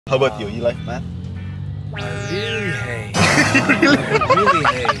How about you? You like math? I really hate. I really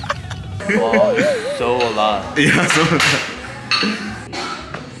hate. Oh, so a lot. Yeah, so.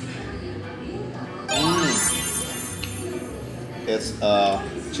 It's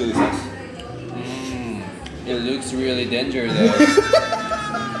chili sauce. It looks really dangerous though.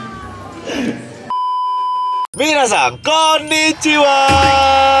 Minasan, konnichiwa!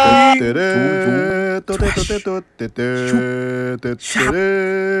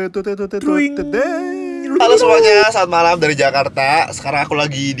 Halo semuanya, selamat malam dari Jakarta. Sekarang aku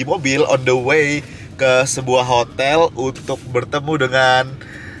lagi di mobil on the way ke sebuah hotel untuk bertemu dengan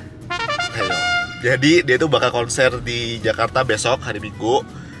Taeyong. Jadi dia tuh bakal konser di Jakarta besok hari Minggu.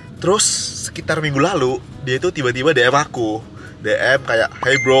 Terus sekitar minggu lalu dia tuh tiba-tiba DM aku. DM kayak,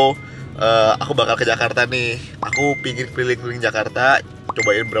 "Hey bro, aku bakal ke Jakarta nih. Aku pingin keliling-keliling Jakarta,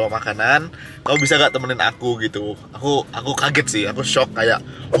 cobain beberapa makanan. Kamu bisa gak temenin aku gitu?" Aku kaget sih, aku shock kayak,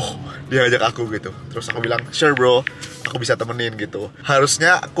 oh dia ngajak aku gitu. Terus aku bilang, "Sure bro, aku bisa temenin gitu."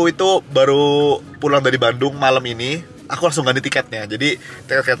 Harusnya aku itu baru pulang dari Bandung malam ini. Aku langsung ganti tiketnya. Jadi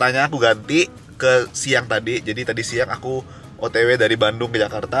tiket keretanya aku ganti ke siang tadi. Jadi tadi siang aku OTW dari Bandung ke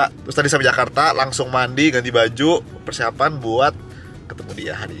Jakarta. Terus tadi sampai Jakarta langsung mandi, ganti baju, persiapan buat ketemu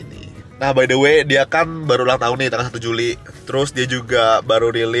dia hari ini. Nah by the way, dia kan baru ulang tahun nih tanggal 1 Juli. Terus dia juga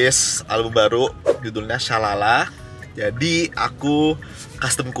baru rilis album baru, judulnya Shalala. Jadi aku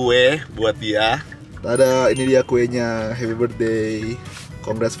custom kue buat dia. Ada, ini dia kuenya, happy birthday,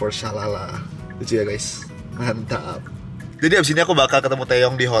 congrats for Shalala. Lucu ya guys, mantap. Jadi abis ini aku bakal ketemu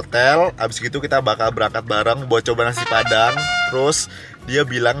Taeyong di hotel. Abis gitu kita bakal berangkat bareng buat coba nasi Padang. Terus dia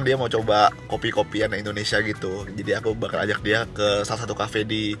bilang dia mau coba kopi-kopian Indonesia gitu. Jadi aku bakal ajak dia ke salah satu cafe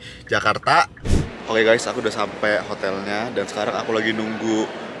di Jakarta. Oke guys, aku udah sampai hotelnya. Dan sekarang aku lagi nunggu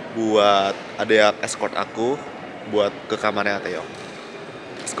buat ada yang escort aku buat ke kamarnya Taeyong.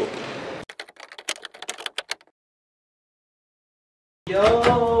 Let's go. Yo.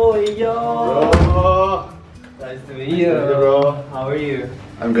 Bro. Nice to meet you. Hey, bro. How are you?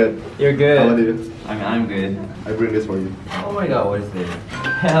 I'm good. You're good. How about you? I'm good. I bring this for you. Oh my god, what is this?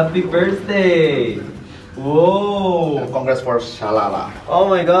 Happy birthday! Whoa! Congrats for Shalala. Oh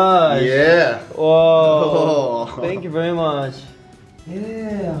my gosh! Yeah. Whoa! Oh. Thank you very much.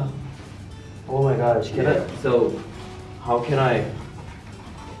 Yeah. Oh my gosh. Can I? So, how can I?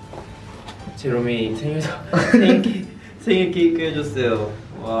 제롬이 생일 케이크 해줬어요.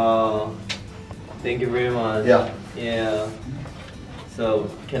 Wow. Thank you very much. Yeah. Yeah. So,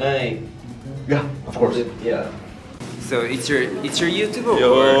 can I? Yeah, of course. Yeah. So it's your YouTube or?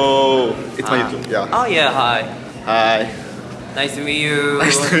 Yo, it's my YouTube. Yeah. Oh yeah, hi. Hi. Nice to meet you.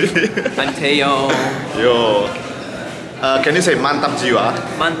 Nice to meet you. I'm Taeyong. Yo. Can you say Mantappu Jiwa?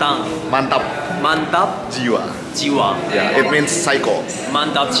 Mantap Jiwa. Yeah, it means psycho.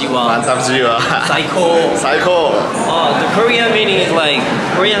 Mantappu Jiwa. Mantappu Jiwa. Psycho. Psycho. Oh, the Korean meaning is like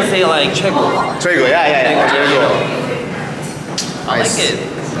Korean say like 최고. 최고. Yeah. 최고. I Nice. like it.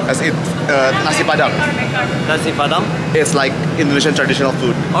 As it Nasi Padang. Nasi Padang? It's like Indonesian traditional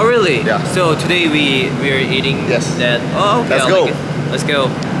food. Oh really? Yeah. So today we're eating Yes. that. Oh okay. Let's I go. like it. Let's go.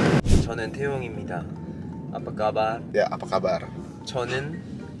 저는 태용입니다. apa kabar? Ya, apa kabar? 저는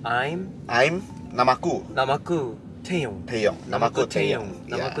Namaku Taeyong. Namaku Taeyong.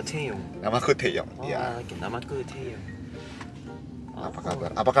 Namaku Taeyong. Namaku Taeyong. Oh, Yeah. I like it. Namaku Taeyong. Apa kabar?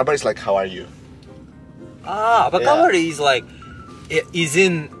 Apa kabar is like how are you? Apa kabar is like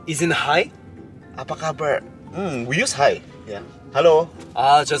isn't hi? Apa kabar? We use hi. Yeah. Halo.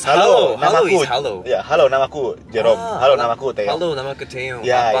 Just hello. Hello Namaku. is hello. Ya, halo namaku Jerome. Halo namaku Taeyong. Halo namaku Taeyong.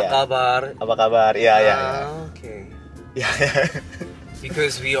 Yeah, apa yeah. kabar? Apa kabar? Ya. Okay. Ya.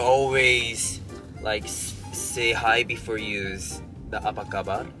 Because we always like say hi before use the apa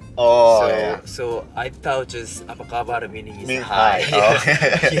kabar. Oh, so, yeah. So I thought just apa kabar meaning is Mean hi. hi. Oh.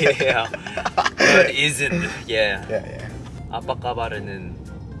 Yeah. But isn't. Yeah. Yeah. apa kabar은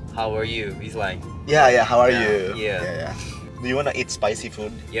how are you? He's like. Yeah. How are you? Yeah. Do you wanna eat spicy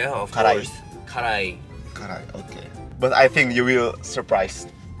food? Yeah, of Karai. course. Karai. Okay. But I think you will surprise.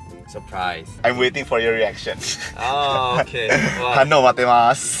 Surprise. I'm waiting for your reaction. Oh, okay. Wow. Hano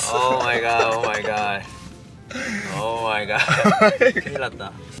matemasu. Oh my god. 큰일 났다.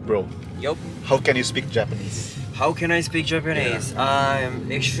 Bro, Yup. how can you speak Japanese? How can I speak Japanese? I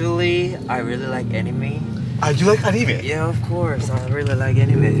really like anime. You like anime? Yeah, of course. I really like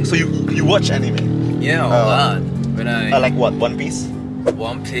anime. So you watch anime? Yeah, a lot. When I Like what? One Piece?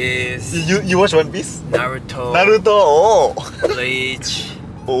 One Piece, You watch One Piece? Naruto, Oh. Bleach.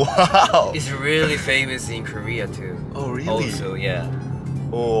 Oh, wow. It's really famous in Korea too. Oh, really? Also, yeah.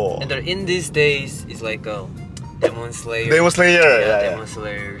 Oh. And in these days, it's like Demon Slayer. Demon Slayer. Yeah, Demon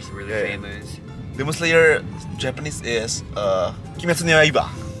Slayer is really Yeah. famous. Demon Slayer Japanese is Kimetsu no Yaiba.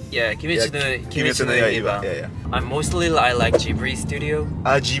 Yeah, Kimetsu no Yaiba. Yeah. I like Ghibli Studio.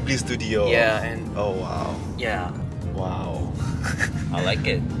 Ghibli Studio. Yeah, and Oh wow. yeah, Wow. I like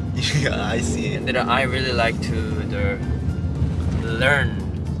it. Yeah, I see. And then I really like to learn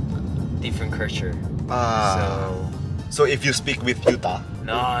different culture. So if you speak with Yuta,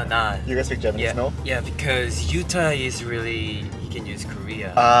 No, not. you can speak Japanese, Yeah, no? yeah, because Utah is really he can use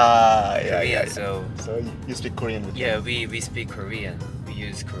Korea. Yeah. Korean, so you speak Korean with yeah, we speak Korean. We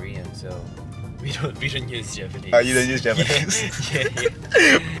use Korean, so we don't use Japanese. You don't use Japanese?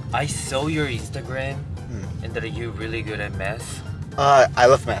 Yeah. I saw your Instagram, and that you're really good at math. I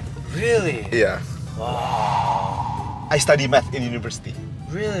love math. Really? Yeah. Wow. I study math in university.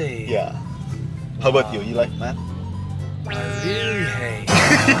 Really? Yeah. How about you? You like math? I really hate.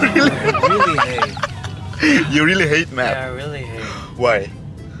 I really hate. You really hate math? Yeah, I really hate. Why?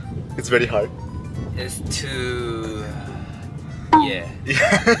 It's very hard. It's too. Yeah.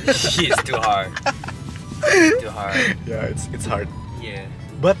 Yeah. It's too hard. It's too hard. Yeah, it's hard. Yeah.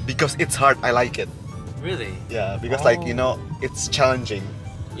 But because it's hard, I like it. Really? Yeah, because Oh. it's challenging.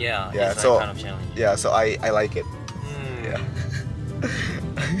 Yeah. Yeah, It's so- like kind of challenging. Yeah, so I like it. Yeah.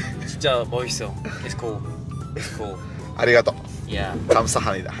 진짜 멋있어. It's cool. It's cool. 아리가또. Yeah.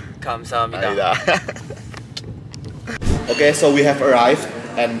 감사합니다. 감사합니다. 아니다. Okay, so we have arrived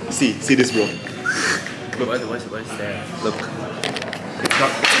and see this bro. What's that? Look.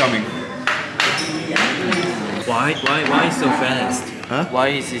 It's coming. Why so fast? Huh? Why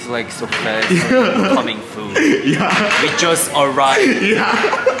is it like so fast coming food? Yeah. We just arrived, Yeah.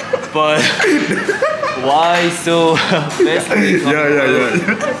 but why so fast?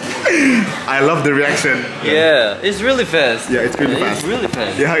 I love the reaction. Yeah, it's really fast. Yeah, it's really fast. It's really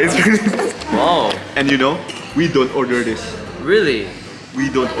fast. Yeah, it's really fast. Wow. And we don't order this. Really? We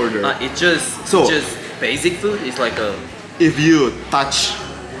don't order. It's just basic food. It's like a. If you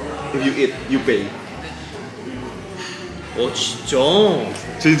eat, you pay.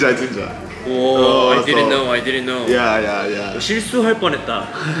 진짜? 진짜. 오, I didn't know. Yeah. 실수할 뻔했다.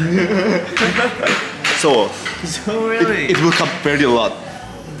 So So really? it will come very a lot.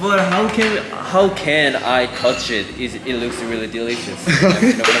 But how can I touch it? It looks really delicious.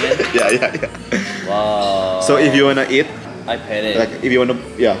 You know what I mean? Yeah. Wow. So if you wanna eat, I paid it. like if you wanna,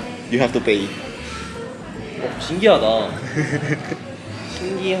 you have to pay. 신기하다.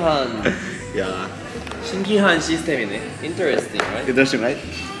 Yeah. 신기한 시스템이네. Interesting, right? Interesting, right?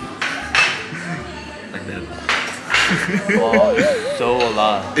 Like that. 와, so a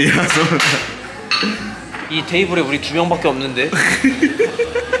lot. Yeah. So. 이 테이블에 우리 2명밖에 없는데.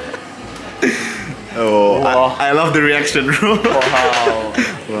 Oh, Wow. I love the reaction, bro. Wow.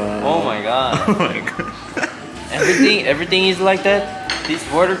 Wow. Oh my god. Oh my god. Everything is like that. This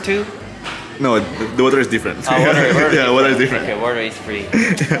water too. No, the water is different. Water. Yeah, water is different. Okay, water is free.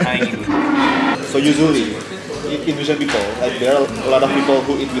 Thank you. So usually, Indonesian people, like there are a lot of people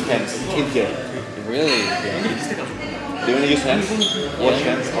who eat with hands in here. Really? Do you wanna use hands? Wash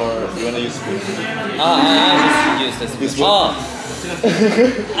hands, or you wanna use spoon? I just use the spoon. This one? Oh.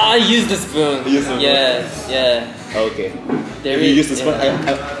 I use the spoon. You use the spoon? Yeah. Okay. There If you is- use the spoon,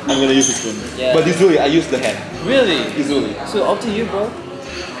 yeah. I'm gonna use the spoon. Yeah. But usually I use the hand. Really? Usually. So up to you, bro.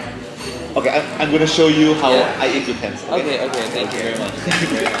 Okay, I'm gonna show you how Yeah. I eat with hands. Okay. Thank you very much.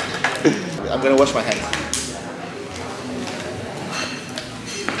 I'm gonna wash my hands.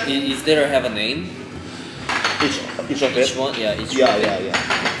 Is there have a name? Each of it. Each one? Yeah. Each Yeah, one. yeah.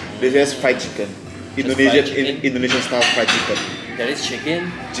 This is fried chicken. fried chicken? Indonesian style fried chicken. That is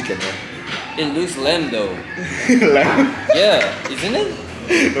chicken. Chicken, yeah. It looks lamb though. Lamb? Yeah, isn't it?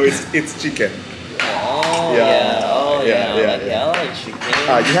 No, it's chicken. Oh Yeah. yeah. Oh Yeah, yeah. yeah, I like chicken.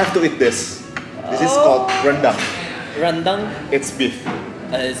 You have to eat this. This is called rendang. Rendang. It's beef.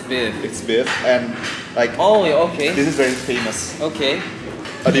 It's beef. It's beef, and like Oh yeah, okay. this is very famous. Okay.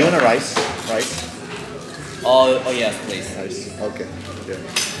 Do you want a rice? Rice? Oh yes, please. Rice. Okay. Yeah.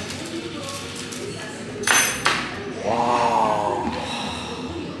 Wow.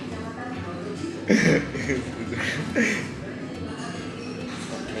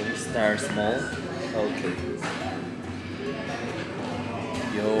 Okay, we start small. Okay.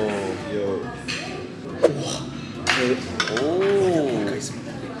 Yo. Oh. Guys.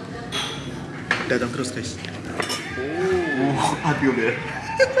 Datang terus guys. Oh. Adil deh.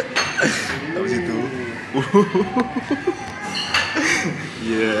 Habis itu.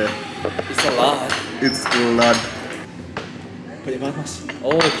 Yeah. It's a lot. It's a lot. Banyak banget mas.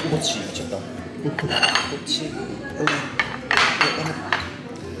 Oh, 김치 미쳤다. 김치.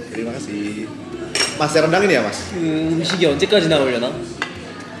 Terima kasih. masih rendang ini ya mas? 음식이 언제까지 나오려나?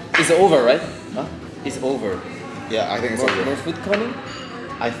 It's over, right? Huh? It's over. Yeah, I think it's More over. food coming?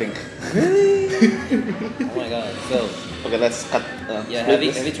 I think. Oh my god. So, Okay, let's cut. yeah,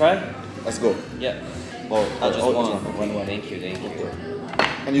 split have this. you tried? Let's go. Yeah. Oh, I'll just one. Thank you.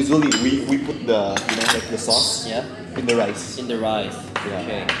 And usually we put the like the sauce Yeah. in the rice. In the rice. Yeah.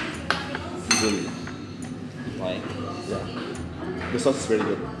 Okay. Usually. Like. Yeah. The sauce is very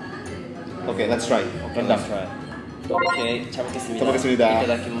good. Okay, let's try. Okay, let's try. Okay, 잘 먹겠습니다. 잘 먹겠습니다.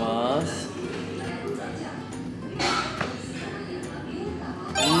 이타다키마스.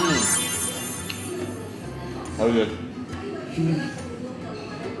 How good?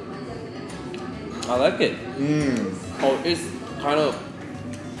 I like it. Mmm. Oh, it's kind of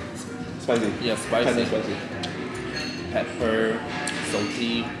Spicy. yeah spicy. Kind of spicy. Pepper,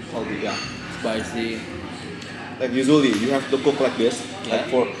 salty, Yeah. spicy. Like usually you have to cook like this like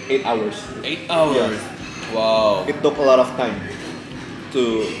Yeah. for 8 hours. 8 hours. Yeah. Wow. It took a lot of time to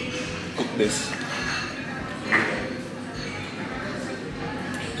cook this.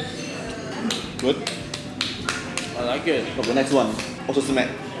 Good. I like it. So the next one, also snack.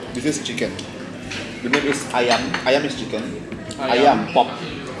 This is chicken. The name is ayam. Ayam is chicken. Ayam. Ayam pop.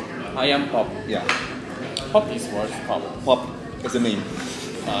 Ayam pop. Yeah. Pop is what? Pop. Pop is the name.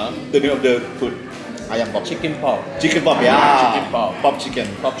 Huh? The name of the food. Ayam pop. Chicken pop. Chicken pop. Yeah. Chicken pop. Pop chicken.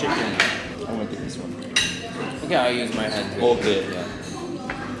 Pop chicken. I'm gonna take this one. Okay, I use my hand too. Okay. Yeah.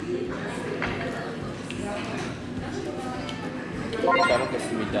 잘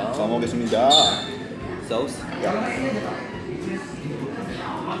먹겠습니다. 잘 먹겠습니다. Sauce. Yeah.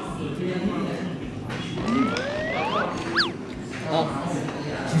 Oh.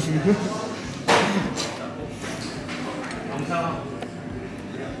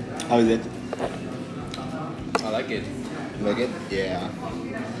 How is it? I like it. You like it? Yeah.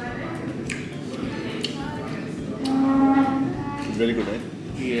 It's very good, right?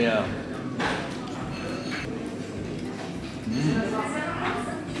 Yeah.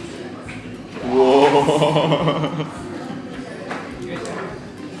 Whoa.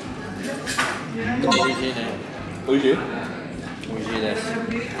 오이시네. 오이시? 오이시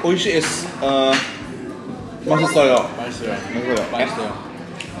데스. 오이시 is 맛있어요. 맛있어요. 맛있어요. 맛있어요.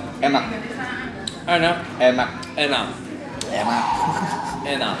 enak. 에나. enak. 에나. enak.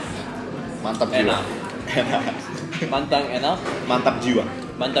 에나. Mantap jiwa. enak. enak. 만땅 에나. Mantap jiwa.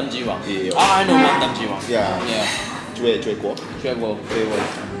 만담 지와. Iya. I know 만담 지와. Yeah. Yeah. cuy kuah. 최고.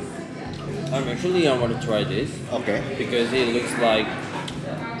 Actually, I want to try this Okay. because it looks like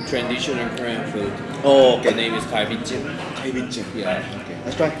traditional Korean food. Oh, The okay. name is 갈비찜. Kalbicim. Yeah. Okay.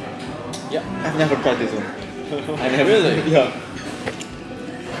 Let's try. Yeah. I've never tried this one. I never. Really? Yeah.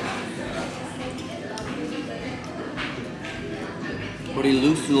 But it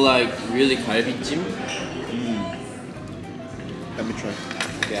looks like really 갈비찜. Let me try.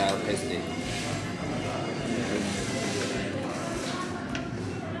 Okay, I'll taste it.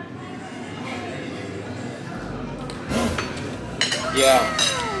 Yeah,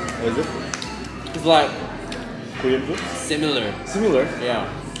 What is it? it's like Korean food? similar. Similar. Yeah,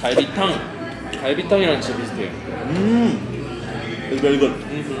 갈비탕. 갈비탕이랑 진짜 비슷해요. It's very good.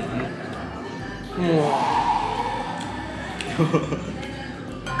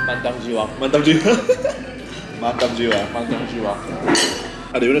 만땅지와. Mantap jiwa. Mantap jiwa. 만땅지와.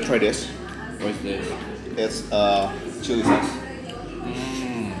 Do you wanna try this? What's this? It's chili sauce.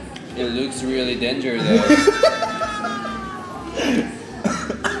 It looks really dangerous though.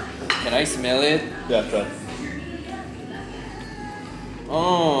 Can I smell it? Yeah, try.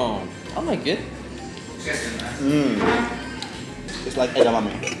 Oh, I like it. It's like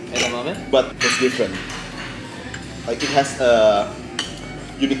edamame, Edamame? but it's different. Like it has a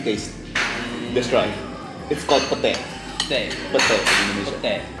unique taste. Let's try. It's called pete. Pete. Pete in Indonesia.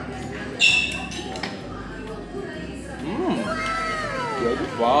 Pete. You like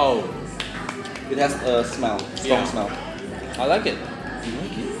it? Wow, It has a smell, strong Yeah. smell. I like it. You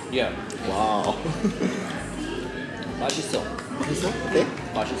like it? Yeah. Wow. 맛있어. Masih pete?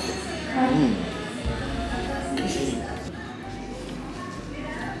 맛있어.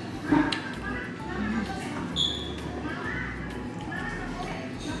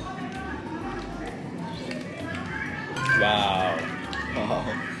 Wow.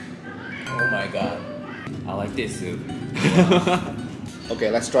 Oh my god. I like this soup. Okay,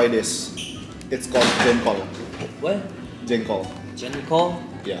 let's try this. It's called jengkol. What? Jengkol. Jengkol?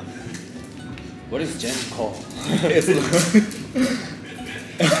 Yeah. What is Jengkol? It's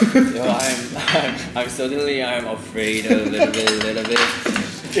Yo, I'm suddenly I'm afraid a little bit.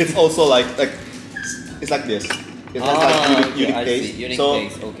 it's also like it's like this. It has like unique I taste. see. Unique So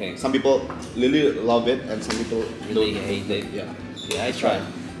taste. Okay. some people really love it, and some people Really don't hate it. Yeah. Yeah, I tried.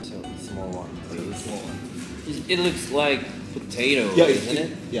 So small one, please. It looks like potato, Yeah, isn't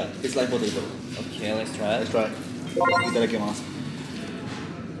it? Yeah, it's like potato. Okay, let's try Let's it. try. Itadakimasu.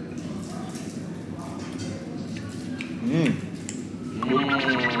 Mmm.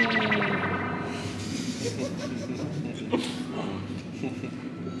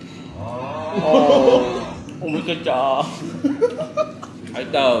 Oh my god. I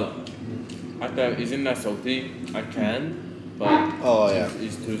thought isn't that salty? I can, but Oh yeah.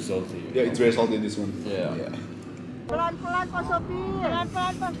 it's too salty. Yeah, it's very salty this one. Yeah. Pelan-pelan Pak Sopir.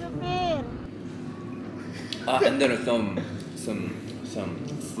 Pelan-pelan Pak Sopir. And then some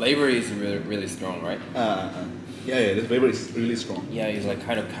flavor is really strong, right? Yeah, the flavor is really strong. Yeah, it's like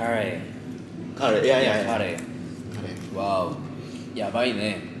kind of curry. Curry, yeah. curry. Curry. Wow.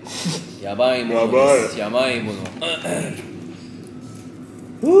 야바이네. 야바이 모노. 야바이. 야바이 모노.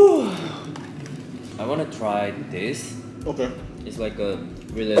 I want to try this. Okay. It's like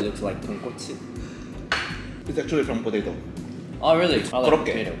really looks like tonkotsu. It's actually from potato. Oh really? I like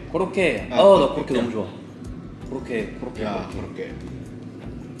그렇게. potato. 그렇게. 아, 나 그렇게. 그렇게 너무 좋아. 그렇게. Yeah, 그렇게.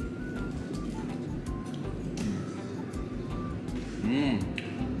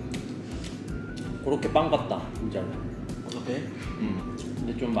 그렇게 빵 같다 진짜. Okay.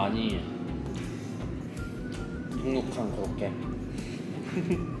 근데 좀 많이 눅눅한 그렇게.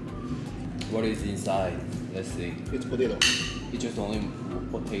 What is inside? Let's see. It's potato. It's just only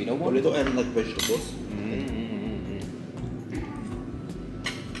potato one. Potato and like vegetables.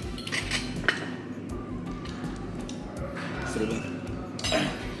 Seru.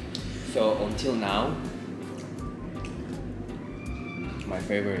 So until now, my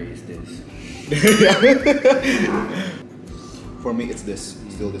favorite is this. For me, it's this.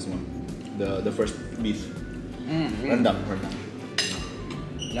 Still this one. The first beef. Rendang.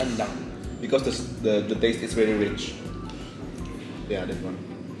 Rendang. Because the taste is very rich. Yeah, that one.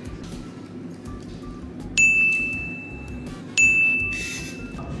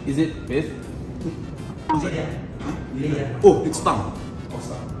 Is it beef? Oh, it's tongue.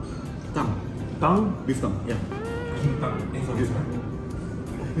 Tongue. Tongue? Beef tongue. Yeah.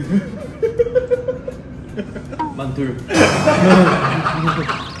 만둘.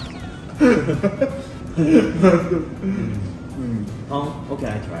 Okay,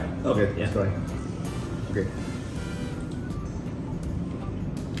 I try. Okay, Yeah. let's try. Okay.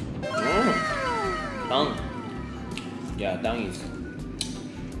 Tongue. Yeah, tongue is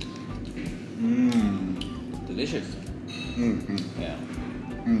delicious. Yeah.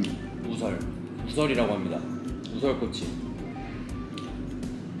 우설이라고 합니다. 우설꼬치.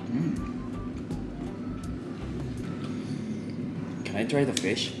 Can I try the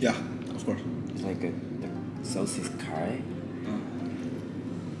fish? Yeah, of course. It's like a sauce curry.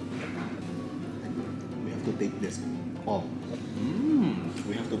 We have to take this all.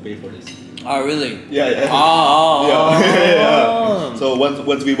 We have to pay for this. Oh, really? Yeah. Yeah. So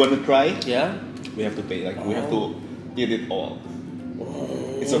once we want to try, Yeah? we have to pay. Like we have to eat it all.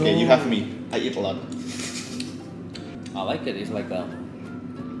 It's okay. You have me. I eat a lot. I like it. It's like a.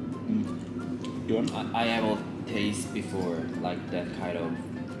 You want? I have a taste before, like that kind of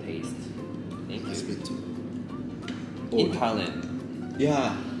taste. Thank That's you. good too. In Thailand.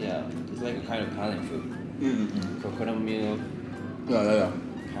 Yeah. Yeah. It's like a kind of Thailand food. Coconut milk, Yeah.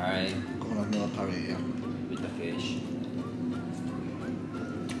 curry Coconut milk curry. Yeah. with the fish.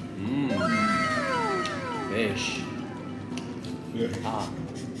 Fish. Yeah.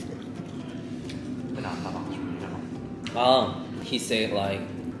 He said like,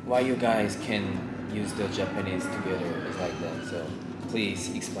 why you guys can use the Japanese together? It's like that. So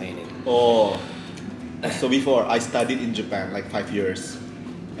please explain it. Oh. So before I studied in Japan like 5 years,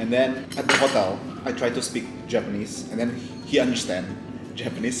 and then at the hotel I tried to speak Japanese, and then he understand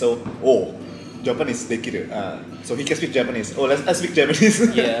Japanese. So Japanese they kill. So he can speak Japanese. Let's speak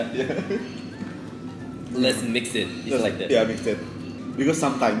Japanese. Yeah. Let's mix it. It's like that. Yeah, mix it. Because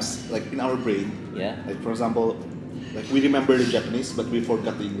sometimes, like in our brain, Yeah. like for example, like we remember the Japanese but we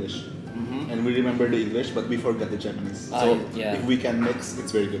forgot the English, and we remember the English but we forgot the Japanese. So yeah. if we can mix,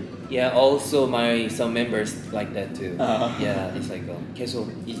 it's very good. Yeah. Also, some members like that too. Uh-huh. Yeah. It's like 계속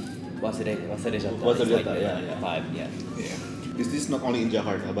忘れちゃった.忘れちゃった, It's like that yeah. vibe. Yeah. Yeah. This is not only in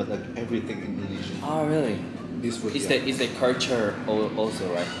Jakarta but like everything in Indonesia. Oh really? This food. It's yeah. the culture also,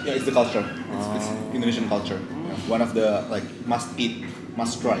 right? Yeah, it's the culture. It's Indonesian culture. Yeah. One of the like must eat,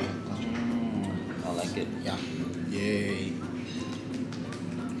 must try. I like it. Yeah. Yay.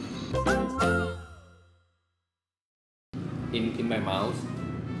 In my mouth,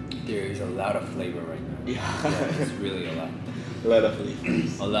 There is a lot of flavor right now. Yeah. It's really a lot. A lot of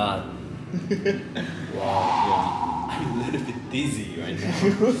flavors. A lot. Wow. I'm a little bit dizzy right now.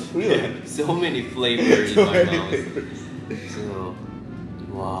 Really? Yeah, so many flavors in my mouth. So,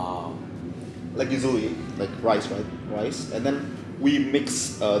 wow. Like usually, like rice, right? Rice, and then we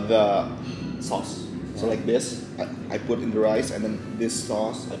mix the sauce. So like this, I put in the rice, and then this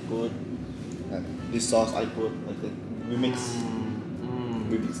sauce I put, and this sauce I put. Like that. We mix.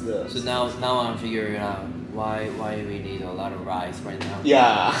 We mix the. So now I'm figuring out why we need a lot of rice right now.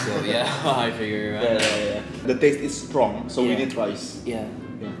 Yeah. So yeah, I figure it out. Yeah. The taste is strong, so we Yeah. need rice. Yeah.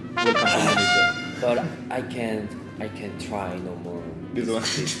 Yeah. Welcome to Indonesia. But I can't try no more. This one.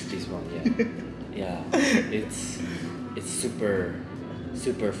 This one, yeah. Yeah. It's super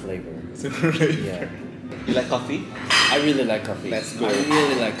flavor. Super flavor. Yeah. You like coffee? I really like coffee. Let's go. I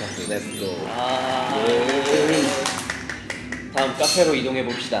really like coffee. Let's go. 다음 카페로 이동해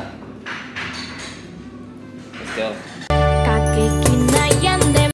봅시다. Let's go.